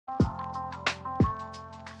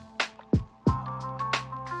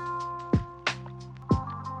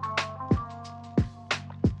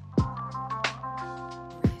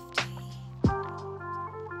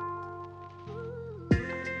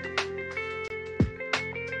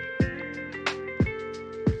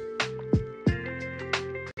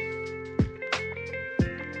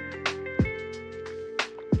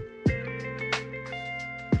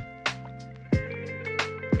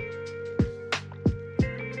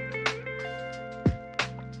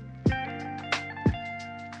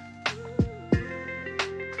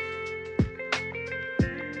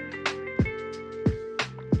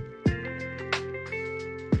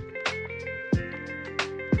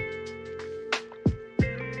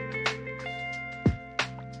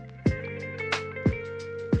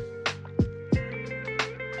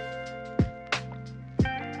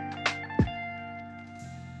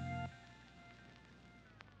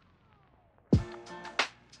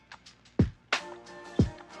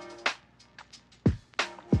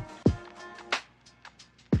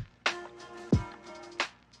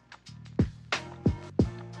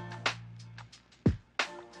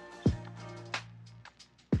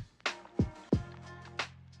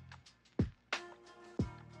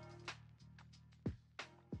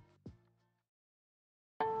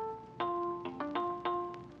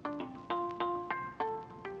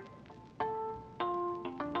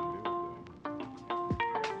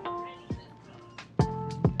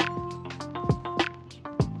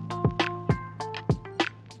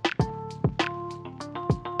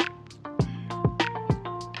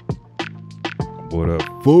What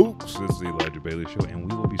up, folks? It's the Elijah Bailey Show, and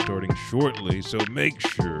we will be starting shortly, so make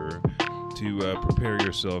sure to prepare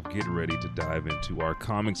yourself, get ready to dive into our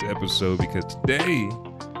comics episode, because today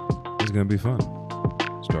is going to be fun,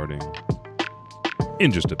 starting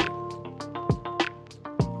in just a bit.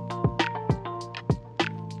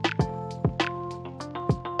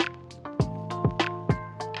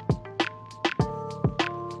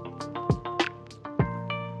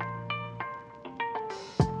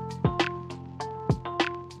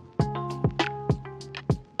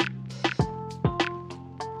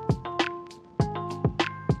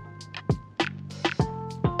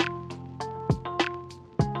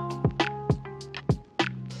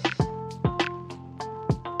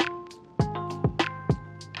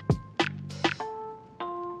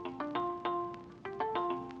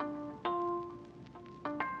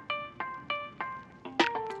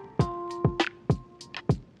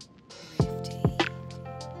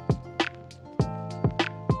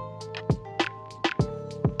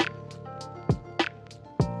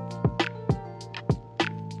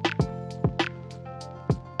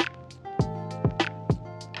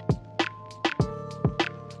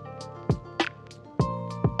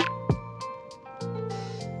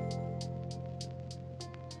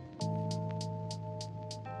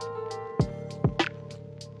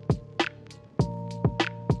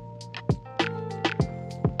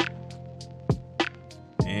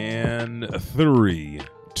 And 3,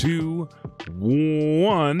 2,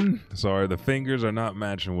 1. Sorry, the fingers are not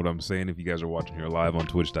matching what I'm saying. If you guys are watching here live on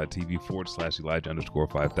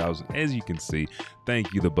twitch.tv/Elijah_5000, as you can see,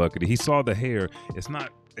 thank you, the Buckety. He saw the hair. It's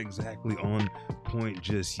not exactly on point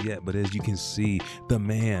just yet, but as you can see, the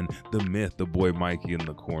man, the myth, the boy Mikey in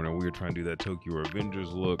the corner. We were trying to do that Tokyo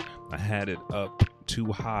Revengers look. I had it up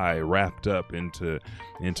too high, wrapped up into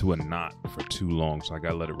a knot for too long, so I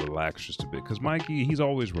gotta let it relax just a bit, because Mikey, he's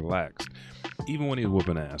always relaxed even when he's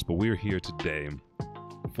whooping ass. But we're here today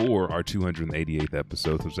for our 288th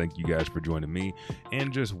episode, so thank you guys for joining me.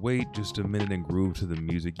 And just wait just a minute and groove to the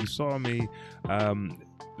music. You saw me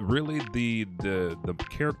really the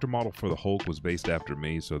character model for the Hulk was based after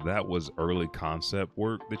me, so that was early concept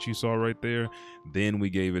work that you saw right there. Then we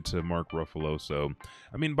gave it to Mark Ruffalo, so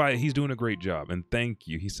I mean, he's doing a great job, and thank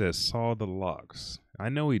you. He says saw the locks. I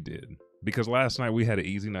know he did, because last night we had an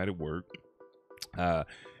easy night at work,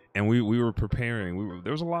 and we were preparing.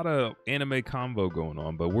 There was a lot of anime convo going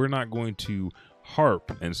on, but we're not going to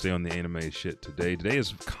harp and stay on the anime shit today. Today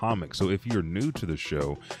is comics, so if you're new to the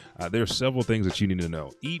show, there are several things that you need to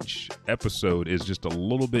know. Each episode is just a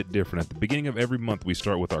little bit different. At the beginning of every month, we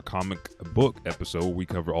start with our comic book episode, where we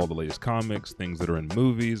cover all the latest comics, things that are in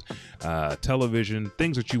movies, television,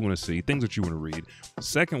 things that you want to see, things that you want to read.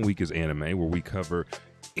 Second week is anime, where we cover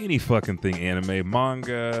any fucking thing anime,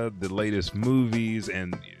 manga, the latest movies,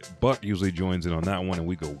 and Buck usually joins in on that one, and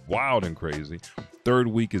we go wild and crazy. Third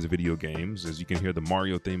week is video games, as you can hear the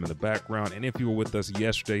Mario theme in the background. And if you were with us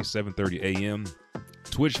yesterday, 7:30 a.m.,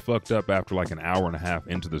 Twitch fucked up after like an hour and a half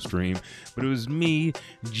into the stream, but it was me,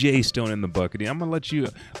 Jay Stone, and the Buckety. I'm gonna let you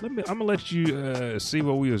see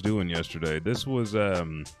what we was doing yesterday. This was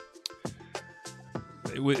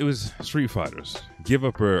it was Street Fighters. Give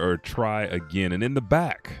up or try again. And in the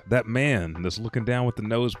back, that man that's looking down with the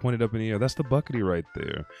nose pointed up in the air, that's the Buckety right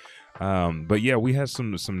there. But yeah, we had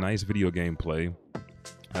some nice video game play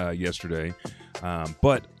yesterday.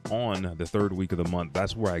 But on the third week of the month,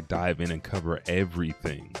 that's where I dive in and cover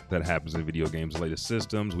everything that happens in video games, the latest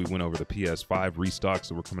systems. We went over the PS5 restocks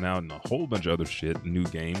that were coming out and a whole bunch of other shit, new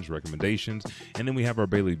games, recommendations, and then we have our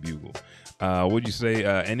Bailey Bugle. What'd you say?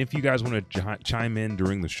 And if you guys want to chime in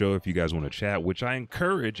during the show, if you guys want to chat, which I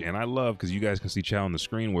encourage and I love, because you guys can see chat on the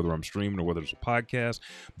screen, whether I'm streaming or whether it's a podcast.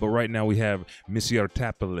 But right now we have Monsieur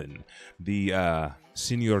Taplin, the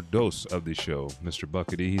Senior Dos of the show, Mr.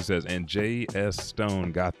 Buckety. He says, and J.S.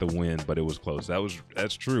 Stone got the win, but it was close.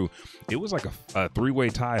 That's true. It was like a three-way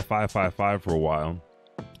tie, 5-5-5 for a while.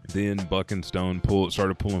 Then Buck and Stone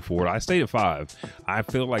started pulling forward. I stayed at 5. I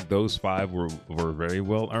feel like those 5 were very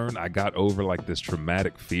well earned. I got over like this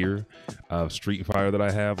traumatic fear of Street Fighter that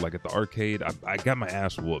I have. Like at the arcade, I got my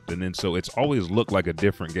ass whooped. And then so it's always looked like a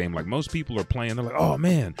different game. Like most people are playing, they're like, oh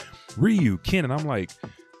man, Ryu, Ken. And I'm like,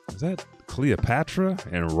 is that Cleopatra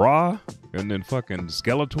and Ra and then fucking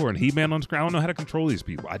Skeletor and He-Man on screen? I don't know how to control these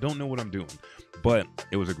people. I don't know what I'm doing. But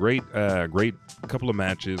it was a great couple of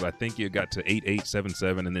matches. I think it got to 8-8,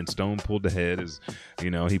 7-7, and then Stone pulled ahead.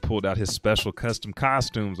 He pulled out his special custom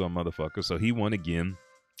costumes on motherfuckers, so he won again.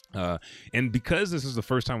 And because this is the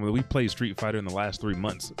first time that we played Street Fighter in the last 3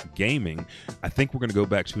 months gaming, I think we're going to go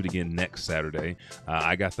back to it again next Saturday.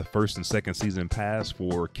 I got the first and second season pass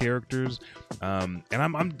for characters, and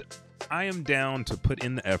I am down to put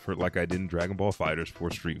in the effort like I did in Dragon Ball FighterZ for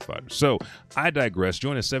Street Fighter. So I digress.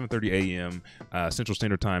 Join us 7:30 a.m. Central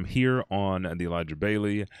Standard Time here on the Elijah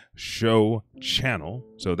Bailey Show channel.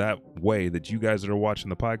 So that way that you guys that are watching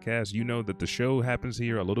the podcast, you know that the show happens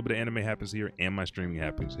here, a little bit of anime happens here, and my streaming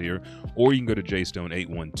happens here. Or you can go to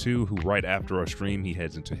JStone812, who right after our stream, he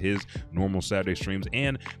heads into his normal Saturday streams,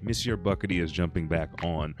 and Monsieur Buckety is jumping back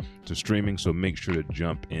on to streaming, so make sure to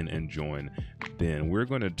jump in and join then. We're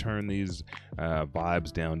going to turn these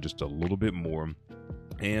vibes down just a little bit more,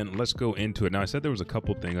 and let's go into it. Now, I said there was a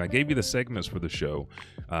couple things. I gave you the segments for the show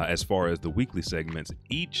as far as the weekly segments.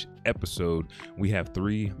 Each episode, we have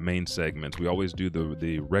 3 main segments. We always do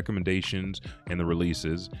the recommendations and the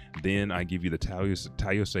releases. Then I give you the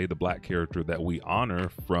Taiyose, the black character that we honor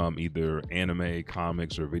from either anime,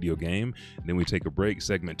 comics, or video game. Then we take a break.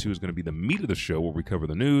 Segment 2 is going to be the meat of the show, where we cover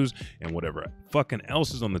the news and whatever fucking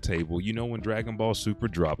else is on the table. You know, when Dragon Ball Super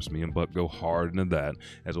drops, me and Buck go hard into that,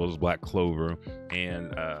 as well as Black Clover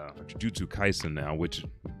and Jujutsu Kaisen now, which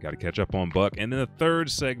got to catch up on, Buck. And then the third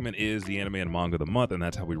segment is the anime and manga of the month, and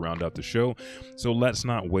that's how we round out the show. So let's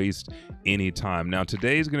not waste any time. Now,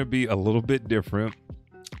 today is going to be a little bit different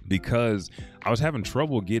because I was having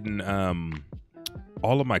trouble getting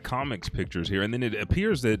all of my comics pictures here, and then it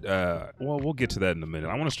appears that well, we'll get to that in a minute.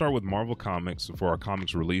 I want to start with Marvel Comics for our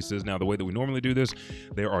comics releases. Now, the way that we normally do this,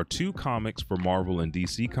 there are 2 comics for Marvel and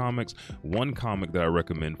DC Comics, 1 comic that I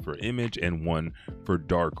recommend for Image, and 1 for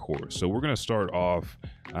Dark Horse. So we're going to start off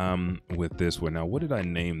with this one. Now, what did I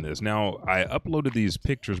name this? Now, I uploaded these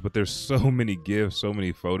pictures, but there's so many GIFs, so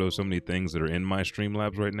many photos, so many things that are in my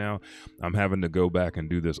Streamlabs right now. I'm having to go back and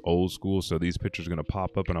do this old school, so these pictures are going to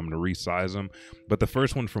pop up and I'm going to resize them. But the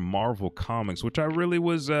first one from Marvel Comics, which I really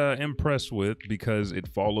was impressed with because it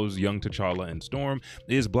follows young T'Challa and Storm,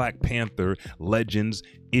 is Black Panther Legends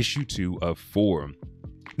issue 2 of 4.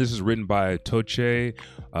 This is written by Toche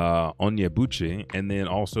Onyebuchi, and then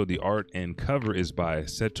also the art and cover is by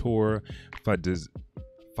Setor Fadizigbe.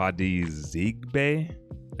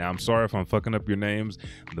 Now, I'm sorry if I'm fucking up your names.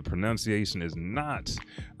 The pronunciation is not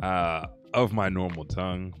of my normal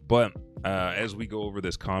tongue, but as we go over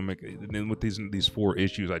this comic, and then with these 4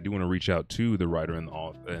 issues, I do want to reach out to the writer and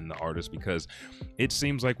the artist, because it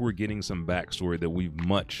seems like we're getting some backstory that we've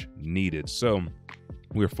much needed. So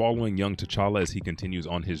we're following young T'Challa as he continues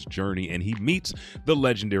on his journey, and he meets the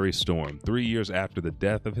legendary Storm. 3 years after the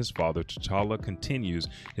death of his father, T'Challa continues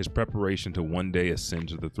his preparation to one day ascend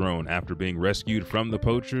to the throne. After being rescued from the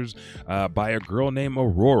poachers by a girl named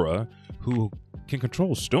Aurora, who can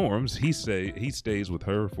control storms, he stays with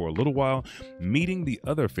her for a little while, meeting the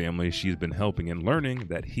other family she's been helping and learning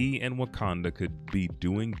that he and Wakanda could be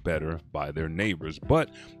doing better by their neighbors. But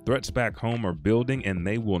threats back home are building, and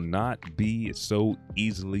they will not be so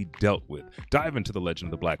easily dealt with. Dive into the legend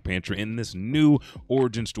of the Black Panther in this new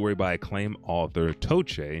origin story by acclaimed author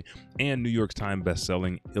Toche and New York Times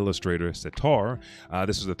bestselling illustrator Setar.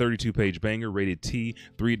 This is a 32-page banger, rated T,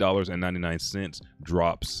 $3.99,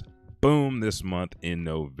 drops boom this month in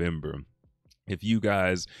November. If you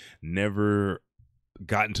guys never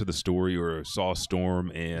got into the story or saw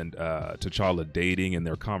Storm and T'Challa dating and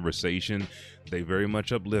their conversation, they very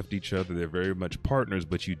much uplift each other. They're very much partners,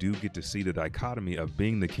 but you do get to see the dichotomy of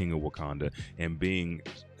being the king of Wakanda and being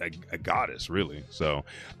a goddess, really. So,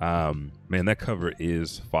 man, that cover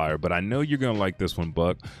is fire. But I know you're going to like this one,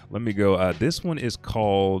 Buck. Let me go. This one is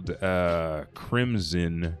called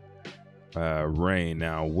Crimson Rain.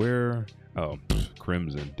 Now, where? Oh,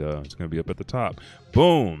 Crimson, duh. It's going to be up at the top.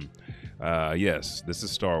 Boom. Yes, this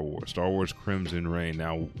is Star Wars Crimson Rain.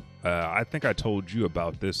 Now, I think I told you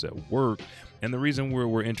about this at work, and the reason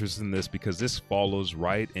we're interested in this because this follows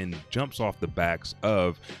right and jumps off the backs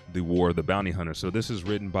of the War of the Bounty Hunter. So this is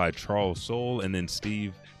written by Charles Soule, and then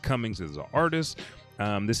Steve Cummings is the artist.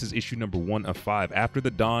 This is issue number 1 of 5. After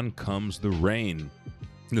the dawn comes the rain.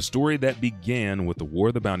 The story that began with the War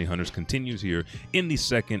of the Bounty Hunters continues here in the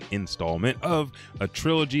second installment of a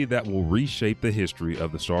trilogy that will reshape the history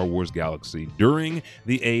of the Star Wars galaxy during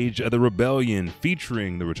the Age of the Rebellion,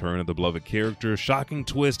 featuring the return of the beloved character, shocking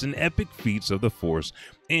twists, and epic feats of the Force,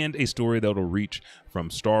 and a story that will reach from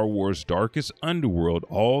Star Wars' darkest underworld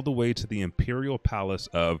all the way to the Imperial Palace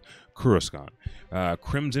of Coruscant.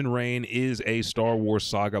 Crimson Rain is a Star Wars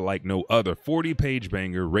saga like no other. 40-page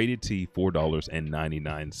banger, rated T,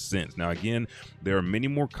 $4.99. Now, again, there are many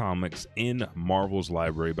more comics in Marvel's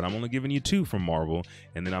library, but I'm only giving you 2 from Marvel,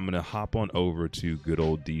 and then I'm going to hop on over to good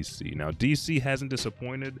old DC. Now, DC hasn't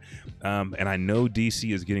disappointed, and I know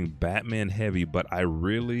DC is getting Batman heavy, but I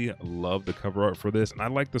really love the cover art for this, and I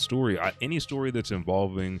like like the story. Any story that's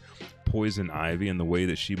involving Poison Ivy and the way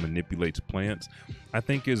that she manipulates plants, I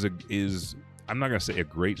think is I'm not going to say a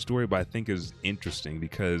great story, but I think is interesting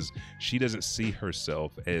because she doesn't see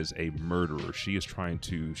herself as a murderer. She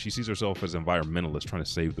sees herself as an environmentalist trying to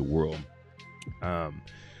save the world.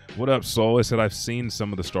 What up, Soul? I said, I've seen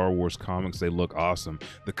some of the Star Wars comics. They look awesome.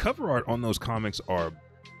 The cover art on those comics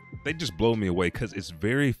they just blow me away because it's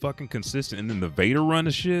very fucking consistent. And then the Vader run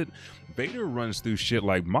of shit, Vader runs through shit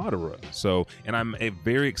like Madara. So, and I'm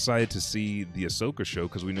very excited to see the Ahsoka show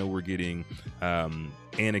because we know we're getting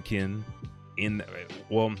Anakin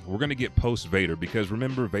we're going to get post Vader because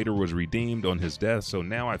remember, Vader was redeemed on his death. So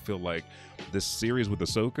now I feel like this series with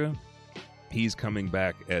Ahsoka, he's coming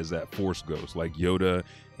back as that Force ghost like Yoda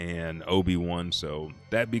and Obi-Wan. So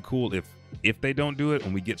that'd be cool if they don't do it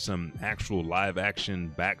and we get some actual live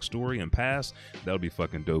action backstory and past, that'll be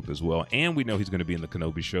fucking dope as well. And we know he's going to be in the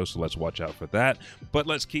Kenobi show, so let's watch out for that. But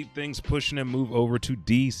let's keep things pushing and move over to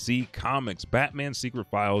DC Comics. Batman Secret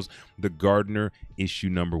Files, The Gardener, issue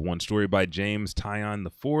number 1. Story by James Tynion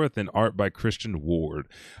IV and art by Christian Ward.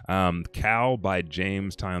 Cal by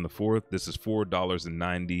James Tynion IV. This is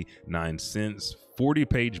 $4.99.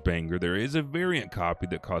 40-page banger. There is a variant copy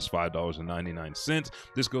that costs $5.99.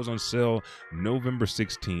 This goes on sale November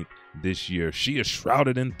 16th this year. She is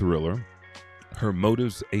shrouded in thriller. Her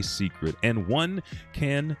motives a secret, and one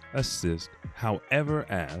can assist. However,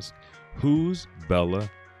 ask, who's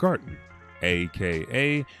Bella Garten?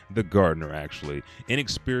 AKA the gardener, actually.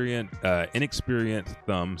 Inexperienced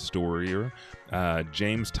thumb storier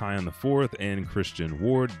James Tynion IV and Christian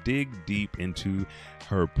Ward dig deep into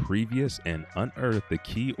her previous and unearth the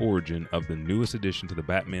key origin of the newest addition to the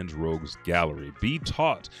Batman's Rogues Gallery. Be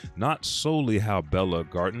taught not solely how Bella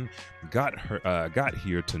Garten got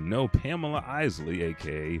here to know Pamela Isley,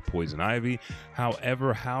 aka Poison Ivy,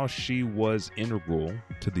 however, how she was integral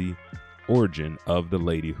to the origin of the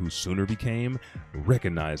lady who sooner became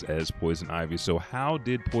recognized as Poison Ivy. So how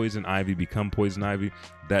did Poison Ivy become Poison Ivy?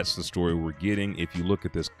 That's the story we're getting. If you look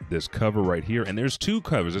at this cover right here, and there's 2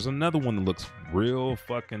 covers. There's another one that looks real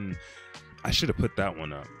fucking, I should have put that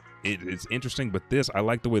one up. It's interesting, but this, I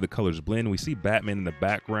like the way the colors blend. We see Batman in the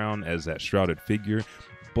background as that shrouded figure,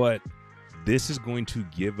 but this is going to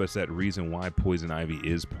give us that reason why Poison Ivy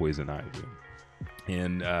is Poison Ivy.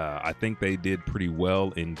 And I think they did pretty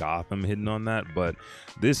well in Gotham hitting on that, but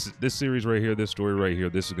this series right here, this story right here,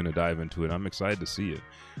 this is going to dive into it. I'm excited to see it.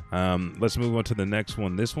 Let's move on to the next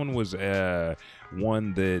one. This one was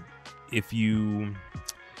one that if you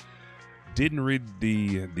didn't read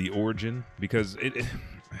the origin, because it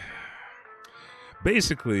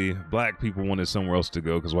basically black people wanted somewhere else to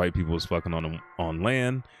go because white people was fucking on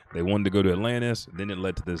land. They wanted to go to Atlantis. Then it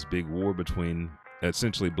led to this big war between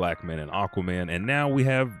essentially Black Man and Aquaman, and now we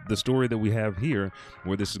have the story that we have here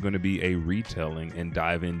where this is going to be a retelling and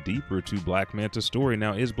dive in deeper to Black Manta's story.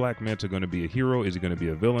 Now, is Black Manta going to be a hero? Is he going to be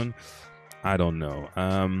a villain? I don't know.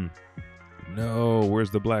 No,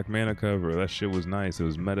 where's the Black Manta cover? That shit was nice. It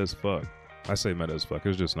was meta as fuck. I say meta as fuck. It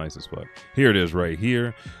was just nice as fuck. Here it is right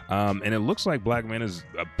here. And it looks like Black Manta's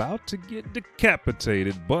about to get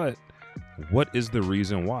decapitated, but what is the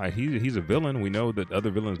reason why? He's a villain. We know that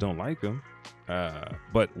other villains don't like him.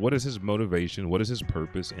 But what is his motivation? What is his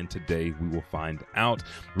purpose? And today we will find out.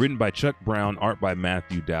 Written by Chuck Brown, art by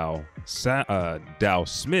Matthew Dow Smith.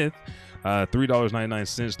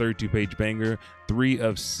 $3.99, 32-page banger, 3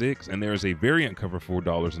 of 6, and there is a variant cover for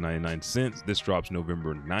 $4.99. This drops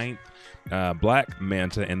November 9th. Black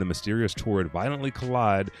Manta and the mysterious Torrid violently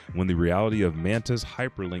collide when the reality of Manta's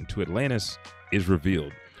hyperlink to Atlantis is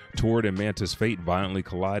revealed. Torrid and Manta's fate violently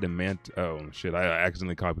collide, and oh shit, I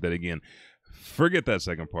accidentally copied that again. Forget that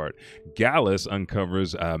second part. Gallus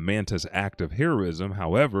uncovers Manta's act of heroism.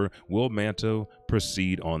 However, will Manta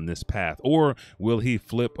proceed on this path, or will he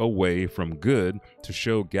flip away from good to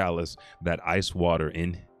show Gallus that ice water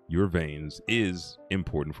in your veins is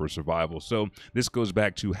important for survival? So this goes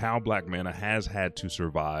back to how Black Manta has had to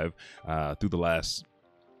survive through the last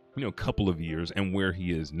couple of years, and where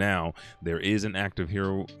he is now. There is an act of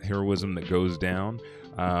heroism that goes down.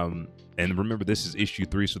 And remember, this is issue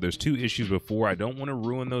 3, so there's 2 issues before. I don't want to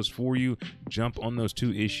ruin those for you. Jump on those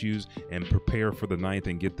 2 issues and prepare for the 9th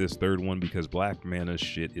and get this 3rd one, because Black Manta's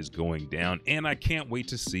shit is going down. And I can't wait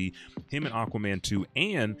to see him in Aquaman 2.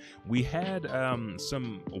 And we had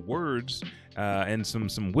some words and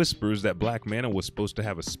some whispers that Black Manta was supposed to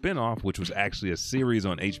have a spinoff, which was actually a series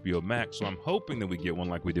on HBO Max. So I'm hoping that we get one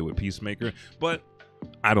like we did with Peacemaker, but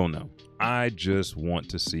I don't know. I just want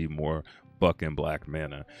to see more fucking Black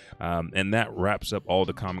Manta. And that wraps up all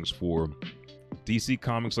the comics for DC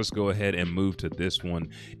Comics, let's go ahead and move to this one.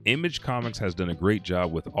 Image Comics has done a great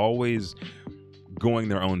job with always going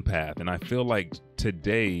their own path, and I feel like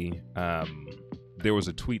today there was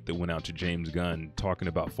a tweet that went out to James Gunn talking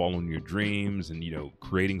about following your dreams and, you know,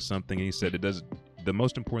 creating something, and he said the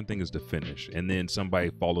most important thing is to finish. And then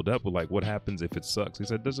somebody followed up with like, what happens if it sucks? He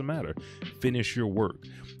said, it doesn't matter. Finish your work.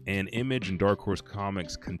 And Image and Dark Horse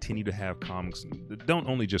Comics continue to have comics that don't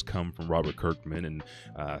only just come from Robert Kirkman and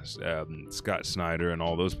Scott Snyder and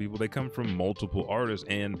all those people. They come from multiple artists,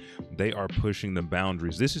 and they are pushing the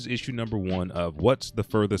boundaries. This is issue number 1 of What's the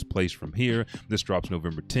Furthest Place from Here. This drops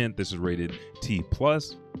November 10th. This is rated T+.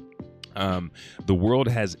 The world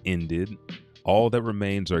has ended. All that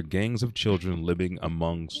remains are gangs of children living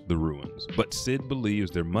amongst the ruins. But Sid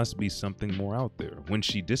believes there must be something more out there. When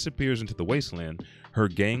she disappears into the wasteland, her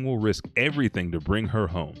gang will risk everything to bring her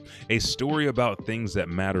home. A story about things that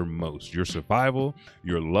matter most: your survival,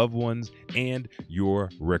 your loved ones, and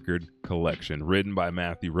your record collection. Written by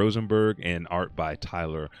Matthew Rosenberg and art by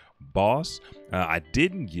Tyler Boss. I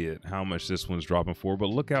didn't get how much this one's dropping for, but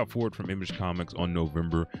look out for it from Image Comics on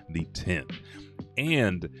November the 10th.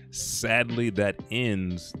 And sadly, that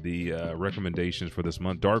ends the recommendations for this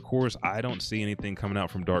month. Dark Horse, I don't see anything coming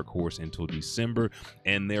out from Dark Horse until December.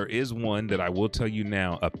 And there is one that I will tell you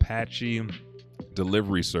now, Apache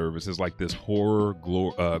Delivery Service is like this horror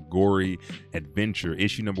gory adventure.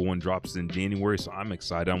 Issue number 1 drops in January, so I'm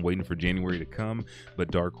excited. I'm waiting for January to come,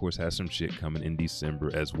 but Dark Horse has some shit coming in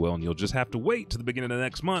December as well, and you'll just have to wait to the beginning of the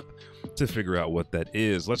next month to figure out what that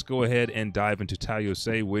is. Let's go ahead and dive into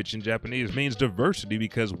Taiyosei, which in Japanese means diversity,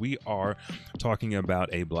 because we are talking about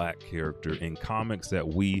a black character in comics that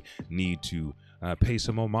we need to pay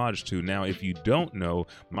some homage to. Now, if you don't know,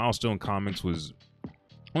 Milestone Comics was,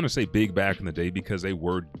 I want to say, big back in the day because they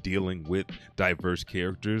were dealing with diverse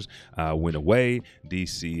characters. Went away.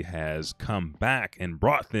 DC has come back and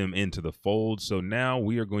brought them into the fold. So now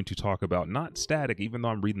we are going to talk about not Static, even though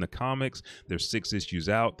I'm reading the comics. There's 6 issues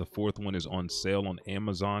out. The 4th one is on sale on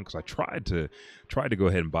Amazon because I tried to go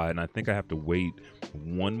ahead and buy it, and I think I have to wait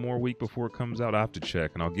 1 more week before it comes out. I have to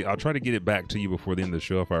check, and I'll try to get it back to you before the end of the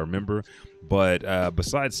show if I remember. But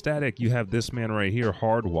besides Static, you have this man right here,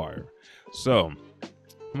 Hardwire. So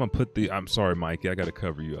I'm gonna put I'm sorry, Mikey, I gotta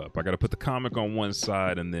cover you up. I gotta put the comic on one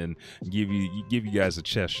side and then give you guys a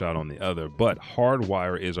chest shot on the other. But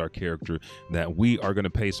Hardwire is our character that we are gonna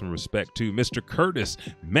pay some respect to, Mr. Curtis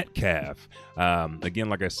Metcalf. Again,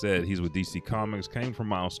 like I said, he's with DC Comics, came from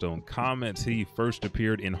Milestone Comics. He first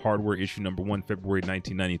appeared in Hardwire issue number 1, February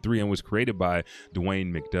 1993, and was created by Dwayne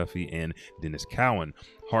McDuffie and Dennis Cowan.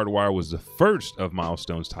 Hardwire was the first of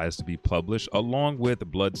Milestone's ties to be published, along with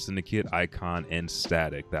Blood Syndicate, Icon, and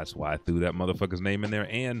Static. That's why I threw that motherfucker's name in there.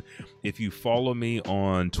 And if you follow me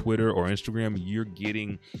on Twitter or Instagram, you're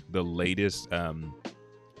getting the latest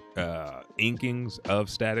inkings of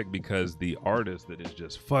Static, because the artist that is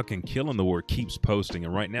just fucking killing the work keeps posting.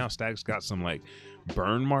 And right now, Static's got some like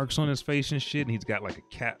burn marks on his face and shit, and he's got like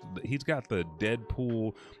a cat. He's got the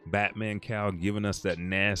Deadpool Batman cowl giving us that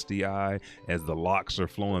nasty eye as the locks are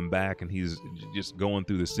flowing back, and he's just going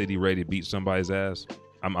through the city ready to beat somebody's ass.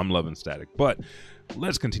 I'm loving Static. But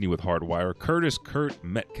let's continue with Hardwire. Curtis Kurt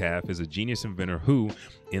Metcalf is a genius inventor who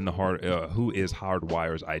is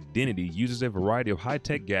Hardwire's identity, uses a variety of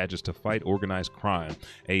high-tech gadgets to fight organized crime.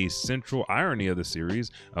 A central irony of the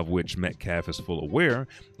series, of which Metcalf is full aware,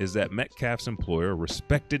 is that Metcalf's employer,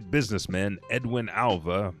 respected businessman Edwin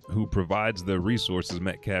Alva, who provides the resources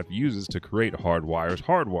Metcalf uses to create Hardwire's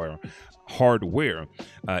hardware,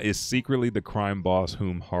 is secretly the crime boss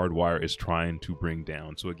whom Hardwire is trying to bring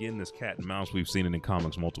down. So again, this cat and mouse, we've seen it in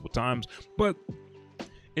comics multiple times, but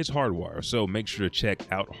it's Hardwire. So make sure to check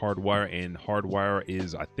out Hardwire. And Hardwire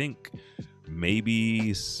is, I think,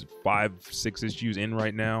 maybe 5-6 issues in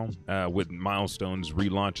right now, with Milestone's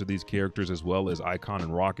relaunch of these characters, as well as Icon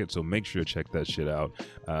and Rocket. So make sure to check that shit out.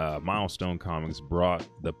 Milestone Comics brought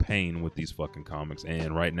the pain with these fucking comics,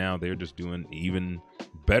 and right now they're just doing even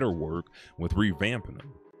better work with revamping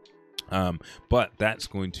them. But that's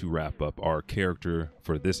going to wrap up our character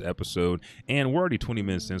for this episode, and we're already 20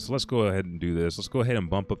 minutes in, so let's go ahead and do this. Let's go ahead and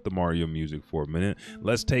bump up the Mario music for a minute.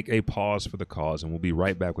 Let's take a pause for the cause, and we'll be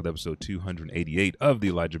right back with episode 288 of the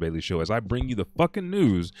Elijah Bailey Show as I bring you the fucking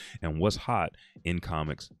news and what's hot in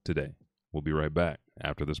comics today. We'll be right back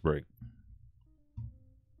after this break.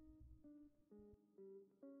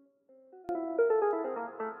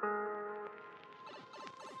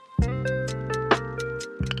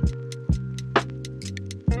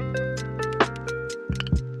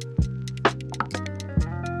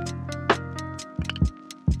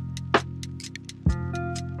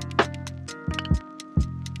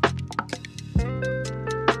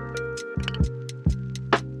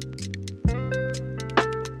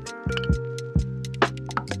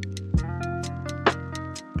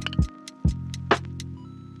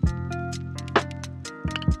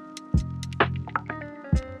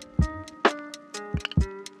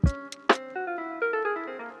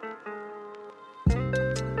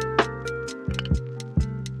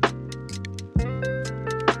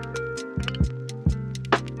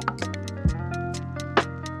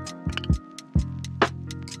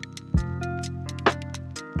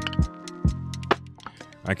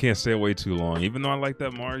 I can't stay away too long. Even though I like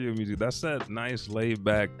that Mario music, that's that nice laid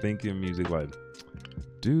back thinking music, like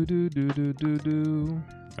do do do do do do.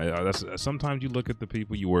 That's sometimes you look at the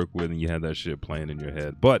people you work with and you have that shit playing in your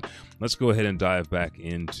head. But let's go ahead and dive back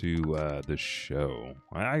into the show.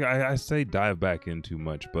 I say dive back into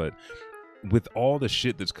much, but with all the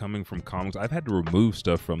shit that's coming from comics, I've had to remove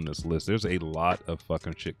stuff from this list. There's a lot of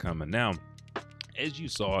fucking shit coming now. As you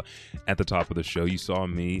saw at the top of the show, you saw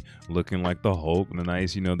me looking like the Hulk, the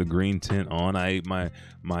nice, the green tint on. I ate my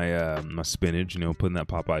spinach, putting that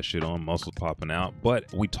Popeye shit on, muscles popping out.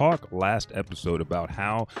 But we talked last episode about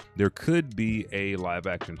how there could be a live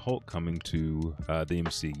action Hulk coming to the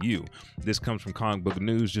MCU. This comes from Comic Book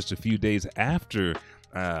News just a few days after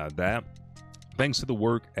that. Thanks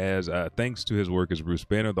to his work as Bruce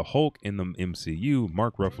Banner, the Hulk in the MCU,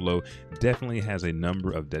 Mark Ruffalo definitely has a number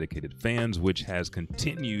of dedicated fans, which has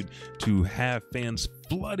continued to have fans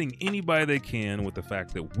flooding anybody they can with the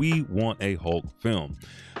fact that we want a Hulk film.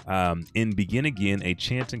 In Begin Again, a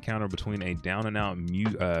chance encounter between a down-and-out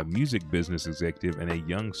music business executive and a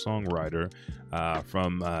young songwriter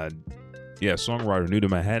songwriter new to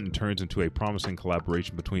Manhattan turns into a promising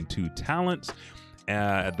collaboration between two talents.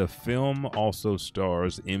 The film also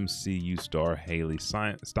stars MCU star Haley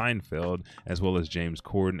Steinfeld, as well as James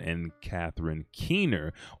Corden and Catherine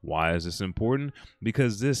Keener. Why is this important?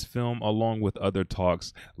 Because this film, along with other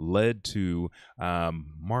talks, led to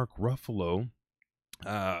Mark Ruffalo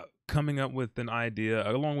coming up with an idea,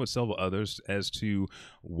 along with several others, as to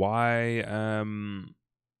why,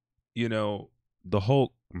 the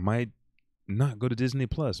Hulk might not go to Disney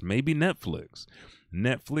Plus, maybe Netflix.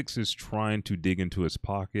 Netflix is trying to dig into its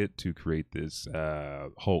pocket to create this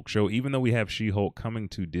Hulk show. Even though we have She-Hulk coming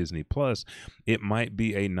to Disney Plus, it might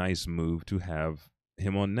be a nice move to have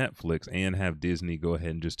him on Netflix and have Disney go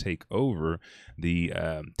ahead and just take over the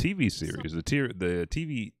TV series, the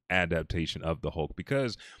TV adaptation of the Hulk,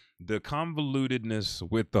 because the convolutedness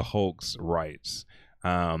with the Hulk's rights. We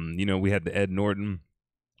had the Ed Norton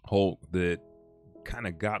Hulk that kind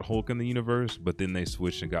of got Hulk in the universe, but then they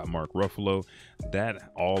switched and got Mark Ruffalo.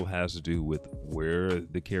 That all has to do with where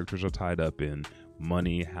the characters are tied up in,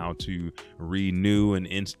 money, how to renew and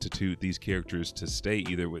institute these characters to stay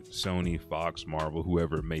either with Sony, Fox, Marvel,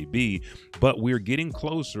 whoever it may be. But we're getting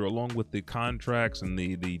closer, along with the contracts and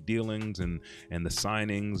the dealings and the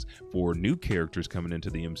signings for new characters coming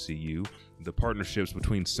into the MCU. The partnerships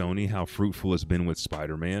between Sony, how fruitful it's been with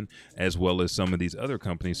Spider-Man, as well as some of these other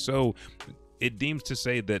companies. So it deems to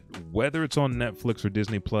say that whether it's on Netflix or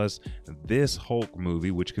Disney Plus, this Hulk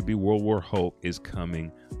movie, which could be World War Hulk, is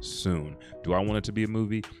coming soon. Do I want it to be a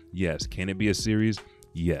movie? Yes. Can it be a series?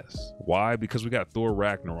 Yes. Why? Because we got Thor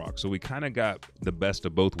Ragnarok. So we kind of got the best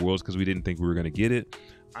of both worlds because we didn't think we were going to get it.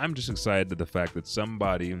 I'm just excited at the fact that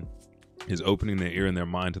somebody is opening their ear and their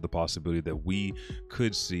mind to the possibility that we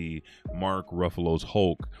could see Mark Ruffalo's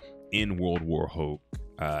Hulk in World War Hulk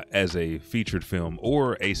as a featured film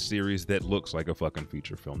or a series that looks like a fucking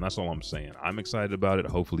feature film. That's all I'm saying. I'm excited about it.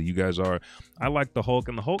 Hopefully you guys are. I like the Hulk,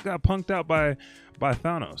 and the Hulk got punked out by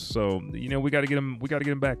Thanos. So, we got to get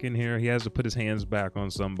him back in here. He has to put his hands back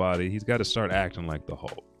on somebody. He's got to start acting like the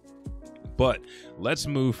Hulk. But let's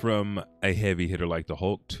move from a heavy hitter like the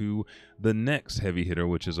Hulk to the next heavy hitter,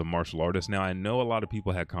 which is a martial artist. Now, I know a lot of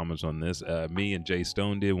people had comments on this. Me and Jay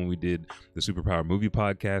Stone did when we did the Superpower Movie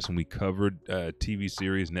Podcast, and we covered TV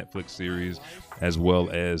series, Netflix series, as well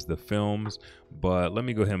as the films. But let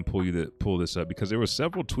me go ahead and pull this up, because there were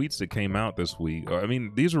several tweets that came out this week. I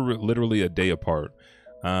mean, these were literally a day apart.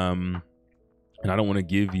 And I don't want to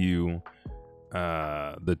give you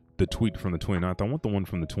the tweet from the 29th. I want the one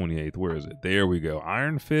from the 28th. Where is it? There we go.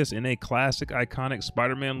 Iron Fist in a classic iconic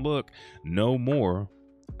Spider-Man look. No more.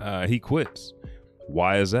 He quits.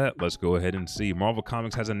 Why is that? Let's go ahead and see. Marvel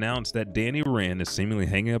Comics has announced that Danny Rand is seemingly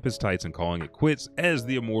hanging up his tights and calling it quits as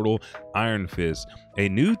the immortal Iron Fist. A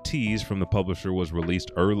new tease from the publisher was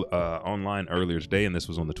released online earlier today, and this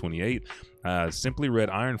was on the 28th. Simply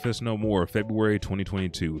read, Iron Fist No More, February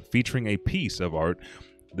 2022, featuring a piece of art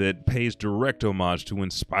that pays direct homage to when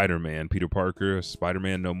Spider-Man, Peter Parker,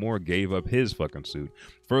 Spider-Man No More, gave up his fucking suit.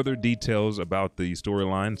 Further details about the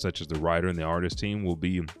storyline, such as the writer and the artist team, will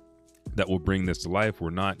bring this to life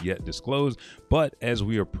were not yet disclosed, but as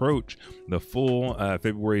we approach the full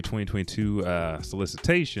February 2022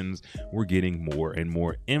 solicitations, we're getting more and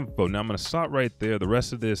more info. Now I'm going to stop right there. The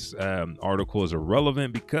rest of this article is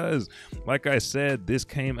irrelevant because, like I said, this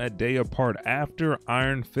came a day apart after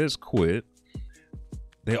Iron Fist quit.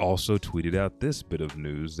 They also tweeted out this bit of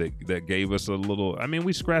news that gave us a little, I mean,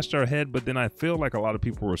 we scratched our head, but then I feel like a lot of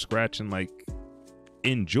people were scratching like,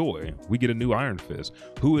 enjoy. We get a new Iron Fist.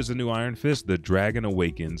 Who is the new Iron Fist? The Dragon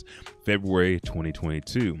Awakens, February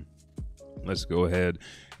 2022. Let's go ahead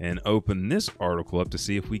and open this article up to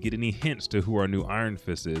see if we get any hints to who our new Iron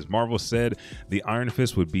Fist is. Marvel said the Iron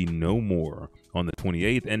Fist would be no more on the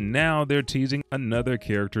 28th, and now they're teasing another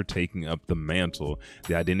character taking up the mantle.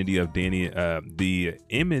 The identity of Danny, the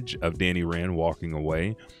image of Danny Rand walking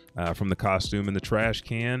away from the costume in the trash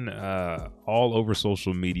can all over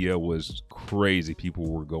social media was crazy. People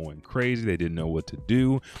were going crazy. They didn't know what to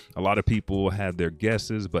do. A lot of people had their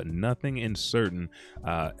guesses, but nothing in certain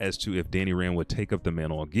as to if Danny Rand would take up the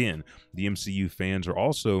mantle again. The MCU fans are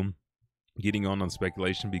also getting on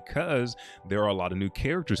speculation because there are a lot of new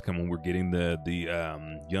characters coming. We're getting the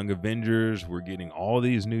Young Avengers. We're getting all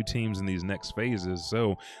these new teams in these next phases.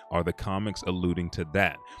 So are the comics alluding to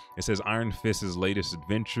that? It says Iron Fist's latest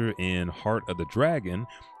adventure in Heart of the Dragon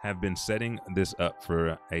have been setting this up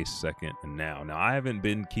for a second now. Now, I haven't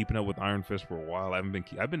been keeping up with Iron Fist for a while. I've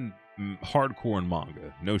been hardcore in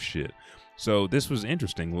manga. No shit. So this was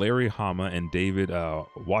interesting. Larry Hama and David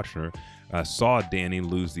Watchner saw Danny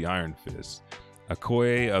lose the Iron Fist.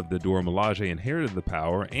 Okoye of the Dora Milaje inherited the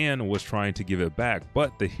power and was trying to give it back,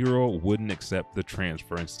 but the hero wouldn't accept the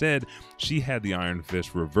transfer. Instead, she had the Iron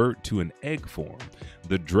Fist revert to an egg form.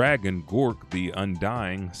 The dragon, Gork the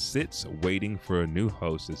Undying, sits waiting for a new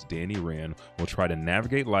host as Danny Rand will try to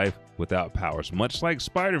navigate life without powers, much like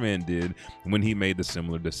Spider-Man did when he made the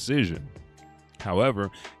similar decision. However,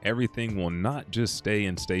 everything will not just stay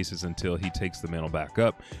in stasis until he takes the mantle back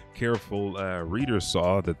up. Careful readers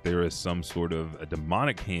saw that there is some sort of a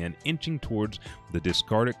demonic hand inching towards the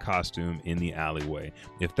discarded costume in the alleyway.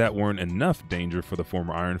 If that weren't enough danger for the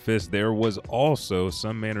former Iron Fist, there was also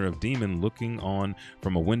some manner of demon looking on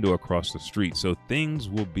from a window across the street. So things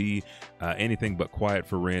will be anything but quiet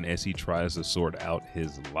for Rand as he tries to sort out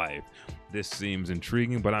his life. This seems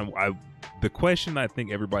intriguing, but the question I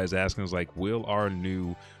think everybody's asking is like, will our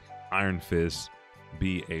new Iron Fist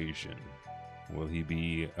be Asian? Will he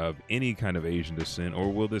be of any kind of Asian descent,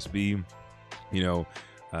 or will this be,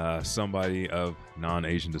 somebody of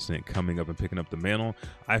non-Asian descent coming up and picking up the mantle?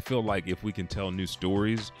 I feel like if we can tell new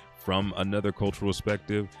stories from another cultural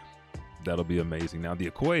perspective, that'll be amazing. Now, the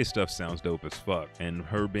Okoye stuff sounds dope as fuck, and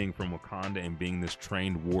her being from Wakanda and being this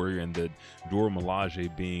trained warrior, and the Dora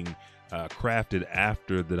Milaje being crafted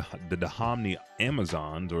after the Dahomey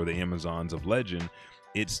Amazons, or the Amazons of legend,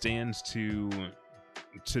 it stands to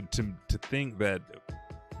think that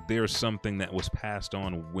there's something that was passed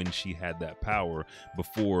on when she had that power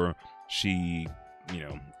before she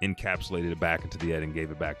encapsulated it back into the Ed and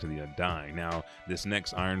gave it back to the Undying. Now, this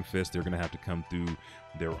next Iron Fist, they're gonna have to come through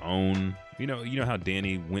their own, you know how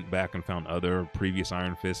Danny went back and found other previous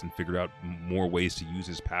Iron Fists and figured out more ways to use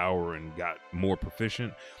his power and got more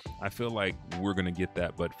proficient. I feel like we're gonna get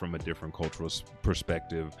that, but from a different cultural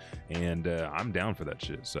perspective, and I'm down for that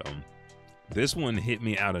shit. So this one hit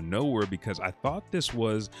me out of nowhere because I thought this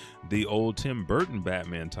was the old Tim Burton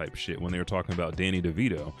Batman type shit when they were talking about Danny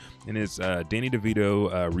DeVito. And it's Danny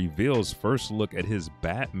DeVito reveals first look at his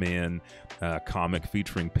Batman comic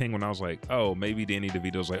featuring Penguin. I was like, oh, maybe Danny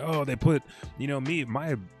DeVito's like, oh, they put,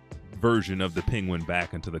 my version of the Penguin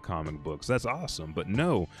back into the comic books. That's awesome. But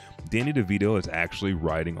no, Danny DeVito is actually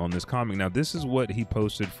writing on this comic. Now, this is what he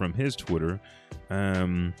posted from his Twitter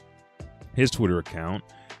account.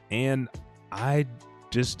 And I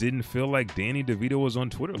just didn't feel like Danny DeVito was on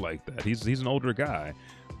Twitter like that. He's an older guy.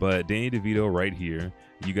 But Danny DeVito right here,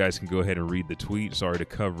 you guys can go ahead and read the tweet. Sorry to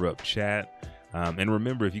cover up chat. And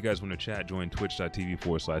remember, if you guys want to chat, join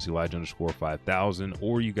twitch.tv/Elijah_5000,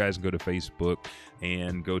 or you guys can go to Facebook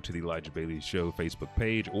and go to the Elijah Bailey Show Facebook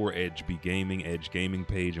page, or Edge Gaming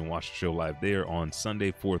page, and watch the show live there on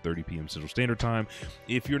Sunday, 4:30 p.m. Central Standard Time.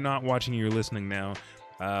 If you're not watching, you're listening now,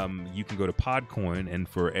 you can go to Podcoin, and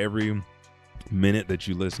for every minute that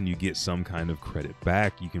you listen, you get some kind of credit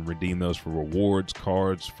back. You can redeem those for rewards,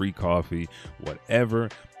 cards, free coffee, whatever.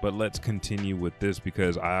 But let's continue with this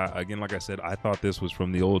because like I said, I thought this was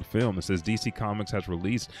from the old film. It says DC Comics has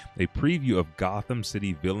released a preview of Gotham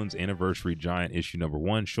City Villains Anniversary Giant issue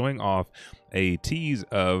 #1, showing off a tease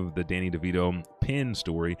of the Danny DeVito pen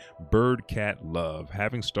story Bird Cat Love.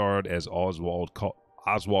 Having starred as Oswald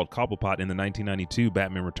Cobblepot in the 1992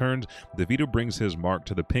 Batman Returns, DeVito brings his mark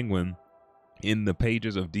to the Penguin in the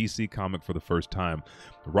pages of DC Comic for the first time.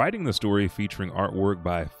 Writing the story featuring artwork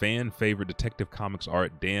by fan favorite Detective Comics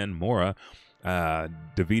art Dan Mora,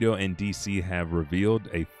 DeVito and DC have revealed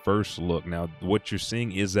a first look. Now, what you're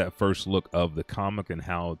seeing is that first look of the comic and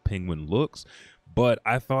how Penguin looks, but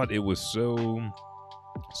I thought it was so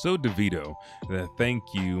So DeVito, thank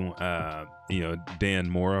you, Dan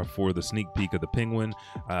Mora, for the sneak peek of the Penguin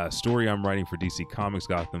story I'm writing for DC Comics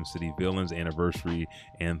Gotham City Villains Anniversary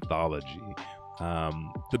Anthology.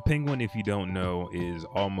 The Penguin, if you don't know, is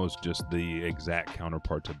almost just the exact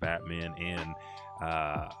counterpart to Batman, and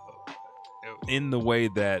in the way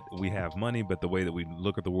that we have money, but the way that we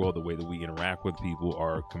look at the world, the way that we interact with people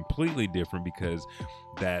are completely different, because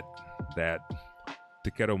that te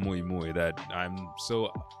quiero muy muy, that I'm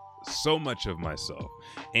so much of myself,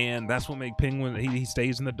 and that's what makes Penguin. He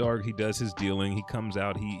stays in the dark, he does his dealing, he comes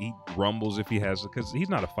out, he rumbles if he has to, because he's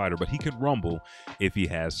not a fighter, but he could rumble if he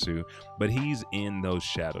has to, but he's in those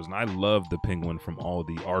shadows. And I love the Penguin from all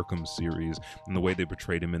the Arkham series and the way they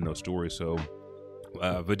portrayed him in those stories. So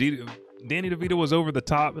Danny DeVito was over the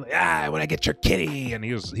top, like, when I get your kitty, and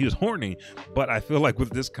he was horny, but I feel like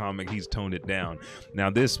with this comic he's toned it down.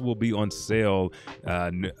 Now this will be on sale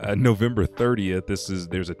November 30th.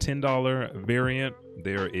 There's a $10 variant.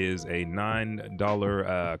 There is a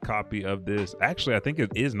 $9 copy of this. Actually, I think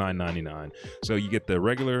it is $9.99. So you get the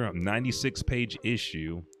regular 96-page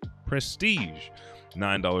issue, Prestige,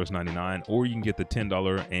 $9.99, or you can get the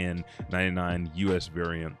 $10.99 US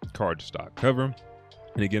variant cardstock cover.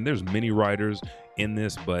 And again, there's many writers in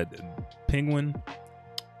this, but Penguin,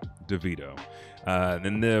 DeVito.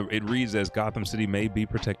 It reads as Gotham City may be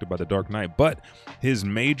protected by the Dark Knight, but his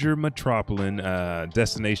major metropolitan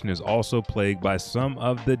destination is also plagued by some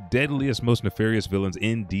of the deadliest, most nefarious villains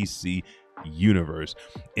in DC universe.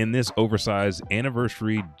 In this oversized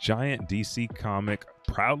anniversary, giant DC comic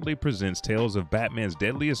proudly presents tales of Batman's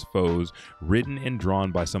deadliest foes, written and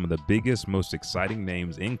drawn by some of the biggest, most exciting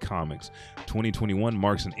names in comics. 2021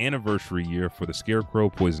 marks an anniversary year for the Scarecrow,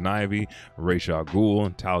 Poison Ivy, Ra's al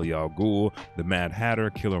Ghul, Talia al Ghul, the Mad Hatter,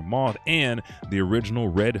 Killer Moth, and the original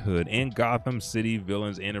Red Hood. And Gotham City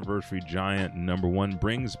Villains Anniversary Giant #1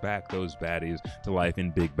 brings back those baddies to life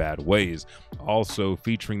in big bad ways. Also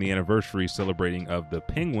featuring the anniversary celebrating of the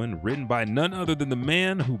Penguin, written by none other than the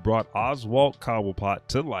man who brought Oswald Cobblepot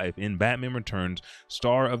to life in Batman Returns,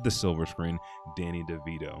 star of the silver screen, Danny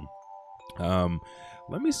DeVito.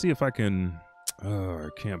 Let me see if I can. I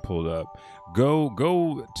can't pull it up.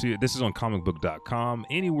 Go to, this is on comicbook.com,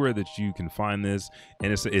 anywhere that you can find this,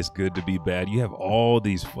 and it's good to be bad. You have all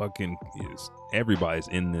these fucking, everybody's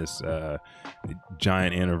in this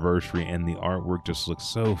giant anniversary, and the artwork just looks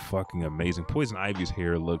so fucking amazing. Poison Ivy's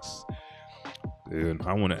hair looks, dude,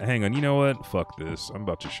 I want to, hang on, you know what? Fuck this. I'm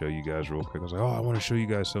about to show you guys real quick. I was like, I want to show you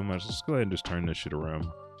guys so much. Let's go ahead and just turn this shit around.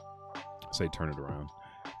 Say turn it around.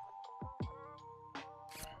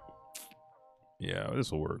 Yeah,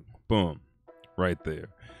 this will work. Boom. Right there.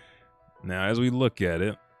 Now, as we look at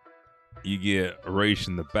it, you get Ra's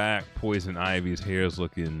in the back. Poison Ivy's hair is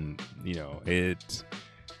looking, it.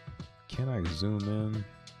 Can I zoom in?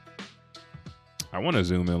 I want to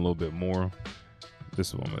zoom in a little bit more. This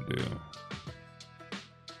is what I'm going to do.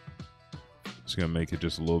 Just going to make it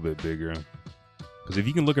just a little bit bigger. Because if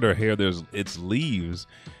you can look at her hair, it's leaves,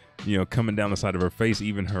 coming down the side of her face.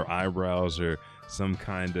 Even her eyebrows are some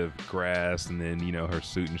kind of grass, and then her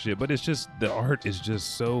suit and shit. But it's just, the art is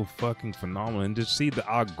just so fucking phenomenal. And just see the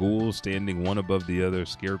Al Ghul standing one above the other,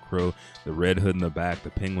 Scarecrow, the Red Hood in the back, the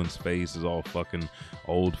Penguin's face is all fucking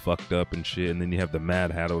old, fucked up and shit. And then you have the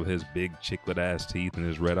Mad Hatter with his big chiclet ass teeth and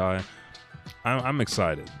his red eye. I'm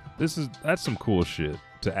excited. That's some cool shit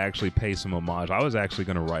to actually pay some homage. I was actually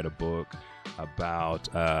going to write a book about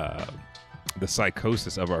the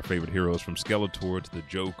psychosis of our favorite heroes, from Skeletor to the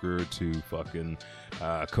Joker to fucking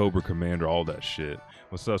Cobra Commander, all that shit.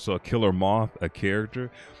 What's up? So Killer Moth, a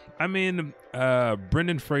character. I mean,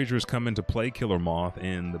 Brendan Fraser is coming to play Killer Moth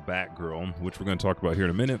in the Batgirl, which we're going to talk about here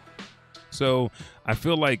in a minute. So I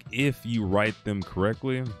feel like if you write them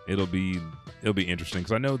correctly, it'll be interesting.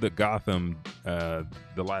 Because I know that Gotham, the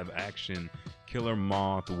live action, Killer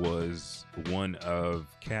Moth was one of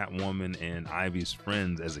Catwoman and Ivy's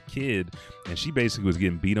friends as a kid, and she basically was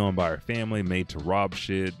getting beat on by her family, made to rob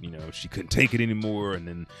shit. She couldn't take it anymore, and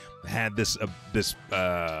then had this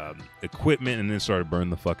equipment, and then started burning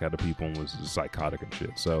the fuck out of people and was psychotic and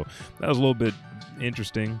shit. So that was a little bit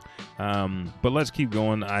interesting. But let's keep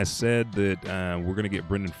going. I said that we're gonna get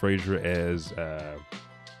Brendan Fraser as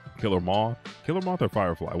Killer Moth or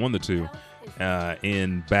Firefly, one of the two.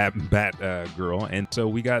 In Batgirl, and so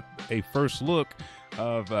we got a first look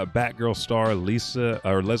of Batgirl star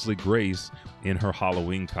Leslie Grace in her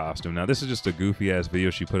Halloween costume. Now, this is just a goofy ass video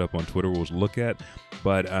she put up on Twitter. We'll look at,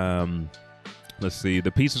 but Let's see.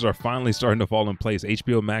 The pieces are finally starting to fall in place.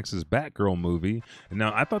 HBO Max's Batgirl movie. And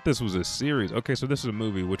now, I thought this was a series. Okay, so this is a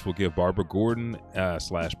movie which will give Barbara Gordon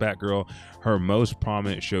slash Batgirl her most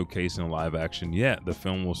prominent showcase in live action yet. The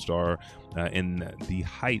film will star in The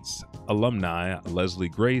Heights alumni Leslie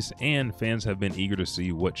Grace, and fans have been eager to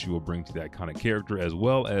see what she will bring to the iconic character, as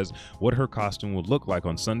well as what her costume will look like.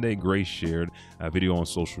 On Sunday, Grace shared a video on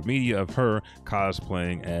social media of her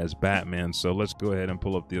cosplaying as Batman. So let's go ahead and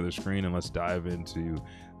pull up the other screen and let's dive into,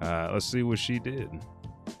 let's see what she did.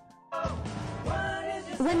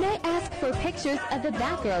 When they ask for pictures of the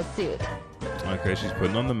Batgirl suit. Okay, she's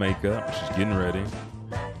putting on the makeup. She's getting ready.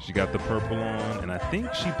 She got the purple on, and I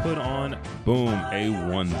think she put on, boom, a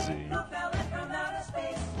onesie.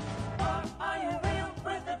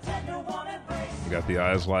 You got the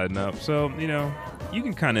eyes lighting up. So, you know, you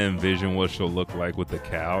can kind of envision what she'll look like with the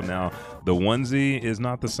cowl. Now, the onesie is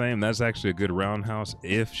not the same. That's actually a good roundhouse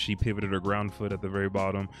if she pivoted her ground foot at the very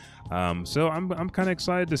bottom. So I'm kind of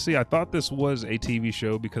excited to see. I thought this was a TV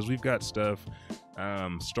show because we've got stuff.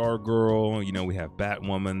 Stargirl, you know, we have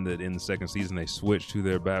Batwoman that in the second season they switched who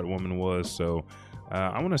their Batwoman was. So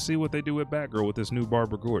I want to see what they do with Batgirl with this new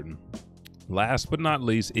Barbara Gordon. Last but not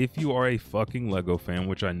least, if you are a fucking Lego fan,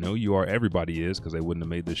 which I know you are, everybody is, because they wouldn't have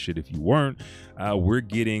made this shit if you weren't, we're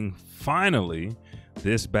getting, finally,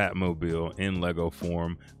 this Batmobile in Lego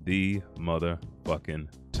form, the motherfucking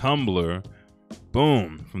Tumbler.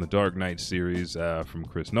 Boom, from the Dark Knight series from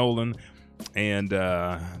Chris Nolan. And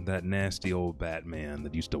that nasty old Batman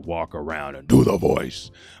that used to walk around and do the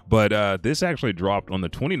voice. But this actually dropped on the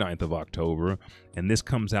 29th of October, and this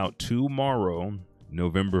comes out tomorrow,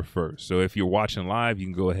 November 1st. So if you're watching live, you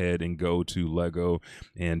can go ahead and go to Lego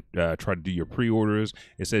and try to do your pre-orders.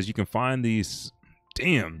 It says you can find these,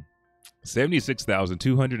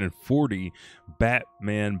 76,240